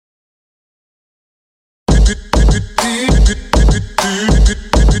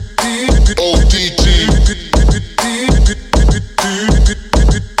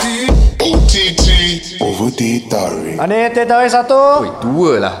Ane teh tarik satu. Oi,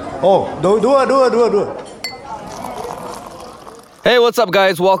 dua lah. Oh, dua. Hey, what's up,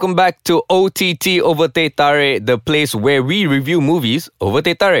 guys? Welcome back to OTT Over Teh Tarik, the place where we review movies over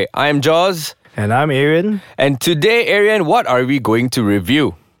Teh Tarik. I'm Jaws. And I'm Aaron. And today, Arian, what are we going to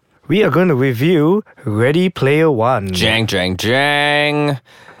review? We are going to review Ready Player One. Jang.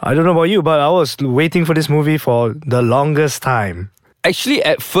 I don't know about you, but I was waiting for this movie for the longest time. Actually,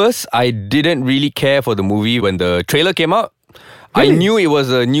 at first, I didn't really care for the movie when the trailer came out. Really? I knew it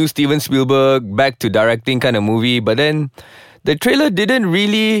was a new Steven Spielberg back to directing kind of movie, but then the trailer didn't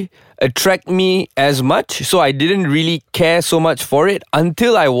really attract me as much, so I didn't really care so much for it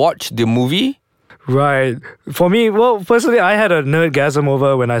until I watched the movie. Right. For me, well, personally, I had a nerdgasm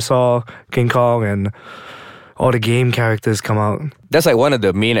over when I saw King Kong and all the game characters come out. That's like one of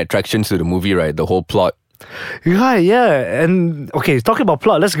the main attractions to the movie, right? The whole plot. Right, yeah. And okay, talking about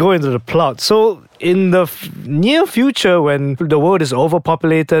plot, let's go into the plot. So, in the near future, when the world is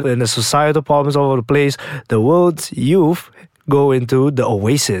overpopulated and the societal problems all over the place, the world's youth go into the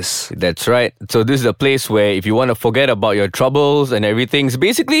oasis. That's right. So this is a place where if you want to forget about your troubles and everything, it's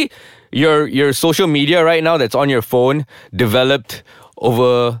basically your social media right now that's on your phone developed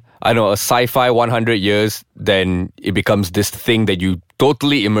over, I don't know, a sci-fi 100 years, then it becomes this thing that you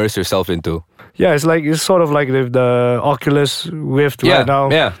totally immerse yourself into. Yeah, it's sort of like the Oculus Rift right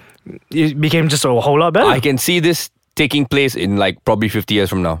now. Yeah. It became just a whole lot better. I can see this taking place in like probably 50 years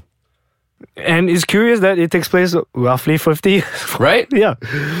from now. And it's curious that it takes place roughly 50 years. Right? Yeah.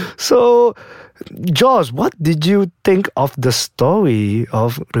 So, Jaws, what did you think of the story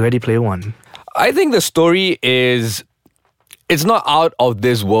of Ready Player One? I think the story it's not out of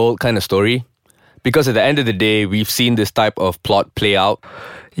this world kind of story, because at the end of the day, we've seen this type of plot play out.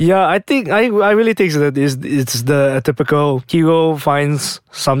 Yeah, I really think that it's the typical hero finds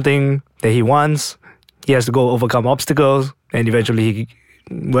something that he wants. He has to go overcome obstacles, and eventually,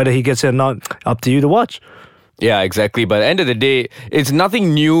 whether he gets it or not, up to you to watch. Yeah, exactly. But at the end of the day, it's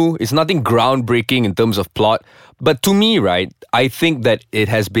nothing new. It's nothing groundbreaking in terms of plot. But to me, right, I think that it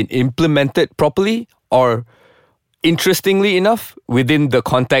has been implemented properly or interestingly enough within the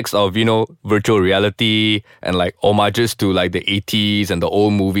context of, virtual reality and like homages to like the 80s and the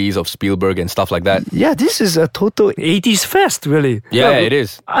old movies of Spielberg and stuff like that. Yeah, this is a total 80s fest, really. Yeah, it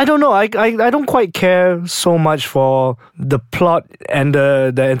is. I don't know. I don't quite care so much for the plot and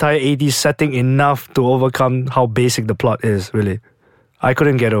the entire 80s setting enough to overcome how basic the plot is, really. I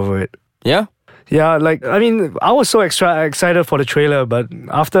couldn't get over it. Yeah? Yeah, I was so excited for the trailer, but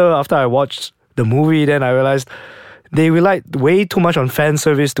after I watched the movie, then I realized they relied way too much on fan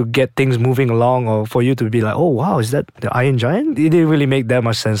service to get things moving along, or for you to be like, oh wow, is that the Iron Giant? It didn't really make that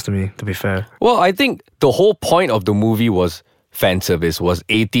much sense to me, to be fair. Well, I think the whole point of the movie was fan service, was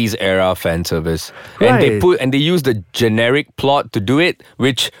 80s era fan service. Right. And they used the generic plot to do it,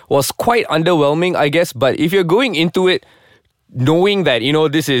 which was quite underwhelming, I guess. But if you're going into it knowing that,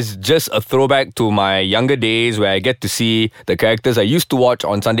 this is just a throwback to my younger days where I get to see the characters I used to watch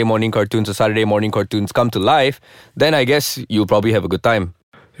on Sunday morning cartoons or Saturday morning cartoons come to life, then I guess you'll probably have a good time.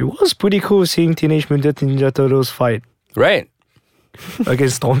 It was pretty cool seeing Teenage Mutant Ninja Turtles fight Right.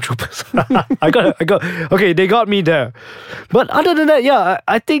 against stormtroopers. Okay, they got me there. But other than that, yeah,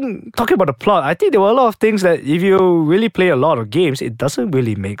 I think, talking about the plot, I think there were a lot of things that if you really play a lot of games, it doesn't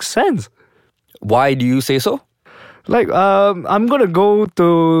really make sense. Why do you say so? I'm gonna go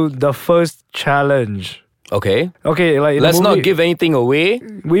to the first challenge. Okay. Okay, let's not give anything away.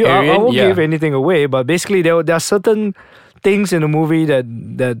 I won't give anything away, but basically there are certain things in the movie that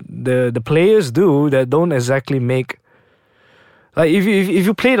the players do that don't exactly make. Like if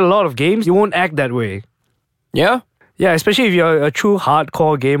you played a lot of games, you won't act that way. Yeah? Yeah, especially if you're a true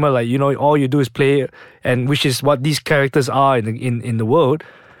hardcore gamer, all you do is play, and which is what these characters are in the world.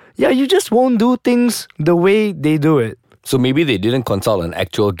 Yeah, you just won't do things the way they do it. So maybe they didn't consult an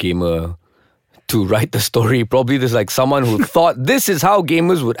actual gamer to write the story. Probably there's like someone who thought this is how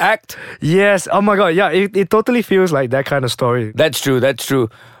gamers would act. Yes, oh my god, yeah, it totally feels like that kind of story. That's true.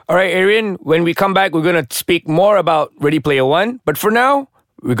 All right, Arian, when we come back, we're going to speak more about Ready Player One. But for now,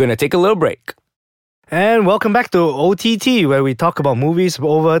 we're going to take a little break. And welcome back to OTT, where we talk about movies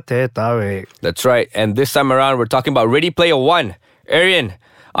over Teh Tarik. That's right. And this time around, we're talking about Ready Player One. Arian,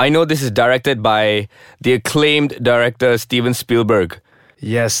 I know this is directed by the acclaimed director Steven Spielberg.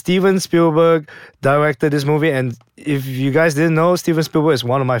 Yes, Steven Spielberg directed this movie, and if you guys didn't know, Steven Spielberg is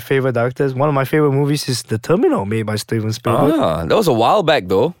one of my favorite directors. One of my favorite movies is The Terminal, made by Steven Spielberg. That was a while back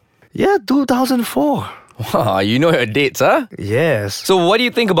though. Yeah, 2004. Wow, you know your dates, huh? Yes. So what do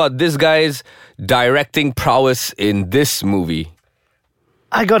you think about this guy's directing prowess in this movie?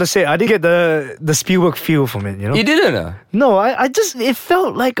 I gotta say, I didn't get the Spielberg feel from it, you know? You didn't? No, I just, it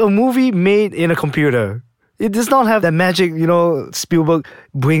felt like a movie made in a computer. It does not have that magic, you know, Spielberg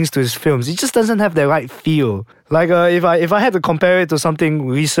brings to his films. It just doesn't have the right feel. Like, if I had to compare it to something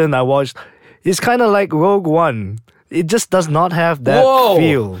recent I watched, it's kind of like Rogue One. It just does not have that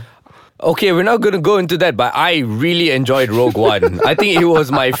feel. Okay, we're not going to go into that, but I really enjoyed Rogue One. I think it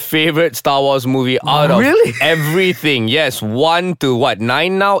was my favorite Star Wars movie out of everything. Yes, 1 to what,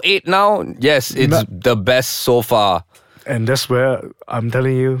 9 now, 8 now? Yes, it's the best so far. And that's where I'm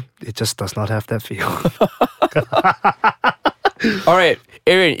telling you, it just does not have that feel. All right,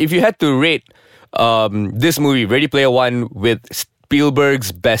 Aaron, if you had to rate this movie, Ready Player One, with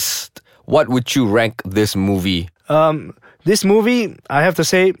Spielberg's best, what would you rank this movie? This movie, I have to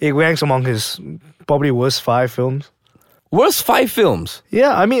say, it ranks among his probably worst 5 films. Worst 5 films?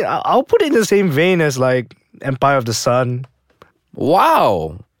 Yeah, I mean, I'll put it in the same vein as like Empire of the Sun.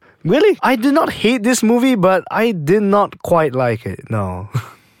 Wow. Really? I did not hate this movie, but I did not quite like it. No.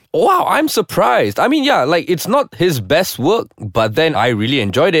 Wow, I'm surprised. I mean, yeah, like it's not his best work, but then I really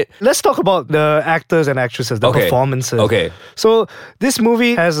enjoyed it. Let's talk about the actors and actresses, the performances. Okay. So this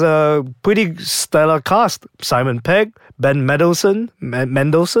movie has a pretty stellar cast. Simon Pegg, Ben Mendelsohn,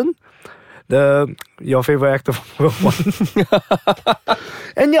 your favorite actor from Rogue One.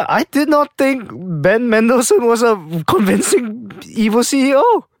 And yeah, I did not think Ben Mendelsohn was a convincing evil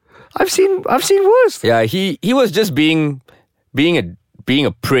CEO. I've seen worse. Yeah, he was just being a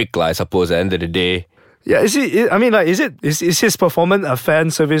prick, I suppose, at the end of the day. Yeah, is his performance a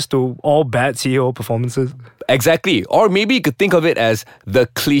fan service to all bad CEO performances? Exactly. Or maybe you could think of it as the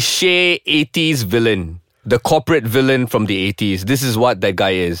cliche 80s villain. The corporate villain from the 80s. This is what that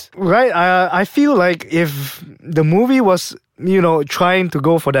guy is. Right. I feel like if the movie was, you know, trying to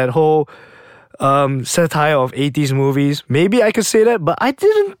go for that whole satire of 80s movies, maybe I could say that, but I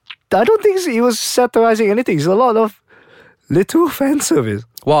don't think he was satirizing anything. It's a lot of little fan service.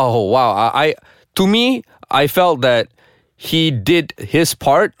 Wow. To me, I felt that he did his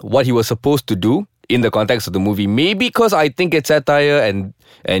part, what he was supposed to do in the context of the movie. Maybe because I think it's satire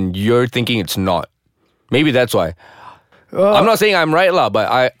and you're thinking it's not. Maybe that's why. I'm not saying I'm right,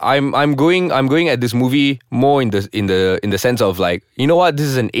 but I'm going at this movie more in the sense of like, you know what, this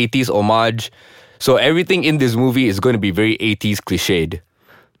is an 80s homage. So everything in this movie is going to be very 80s cliched.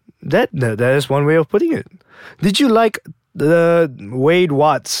 That is one way of putting it. Did you like the Wade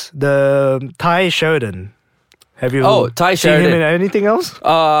Watts, the Ty Sheridan? Have you Ty seen Sheridan. him in anything else?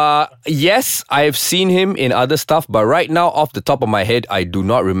 Yes, I've seen him in other stuff, but right now, off the top of my head, I do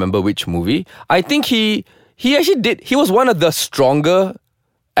not remember which movie. I think he actually did. He was one of the stronger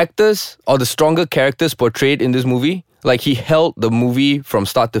actors or the stronger characters portrayed in this movie. Like, he held the movie from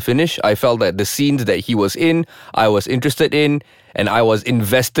start to finish. I felt that the scenes that he was in, I was interested in, and I was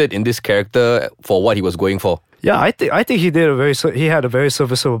invested in this character for what he was going for. Yeah, I think he had a very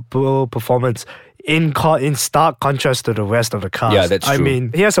serviceable performance in stark contrast to the rest of the cast. Yeah, that's true. I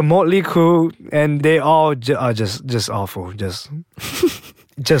mean, he has a motley crew, and they all are just awful, just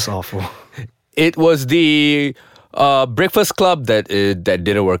awful. It was the Breakfast Club that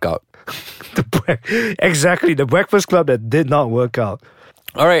didn't work out. Exactly, the Breakfast Club that did not work out.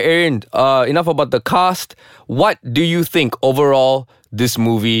 All right, Aaron, enough about the cast. What do you think overall this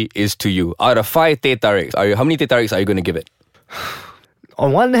movie is to you? Out of 5 teh tariks, how many teh tariks are you going to give it?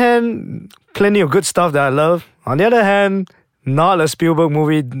 On one hand, plenty of good stuff that I love. On the other hand, not a Spielberg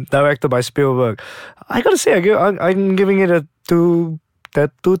movie directed by Spielberg. I gotta say, I'm giving it a 2 teh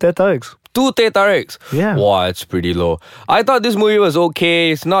tariks. 2 teh tariks? Yeah. Wow, it's pretty low. I thought this movie was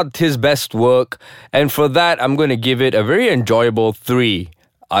okay. It's not his best work. And for that, I'm going to give it a very enjoyable 3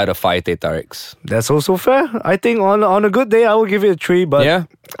 out of 5 teh tariks. That's also fair. I think on a good day, I would give it a 3. But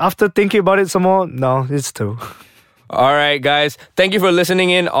after thinking about it some more, no, it's 2. All right, guys. Thank you for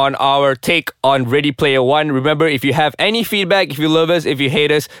listening in on our take on Ready Player One. Remember, if you have any feedback, if you love us, if you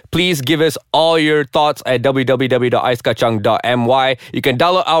hate us, please give us all your thoughts at www.aiskacang.my. You can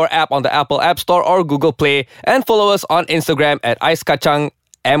download our app on the Apple App Store or Google Play and follow us on Instagram at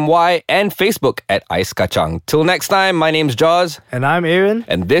aiskacang.my and Facebook at aiskacang. Till next time, my name's Jaws. And I'm Aaron.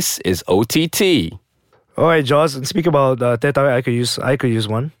 And this is OTT. Alright, Jaws. Speak about teh tarik, I could use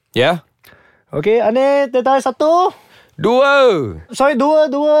one. Yeah? Okay, ane teh tarik 1. 2. Sorry,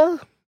 2.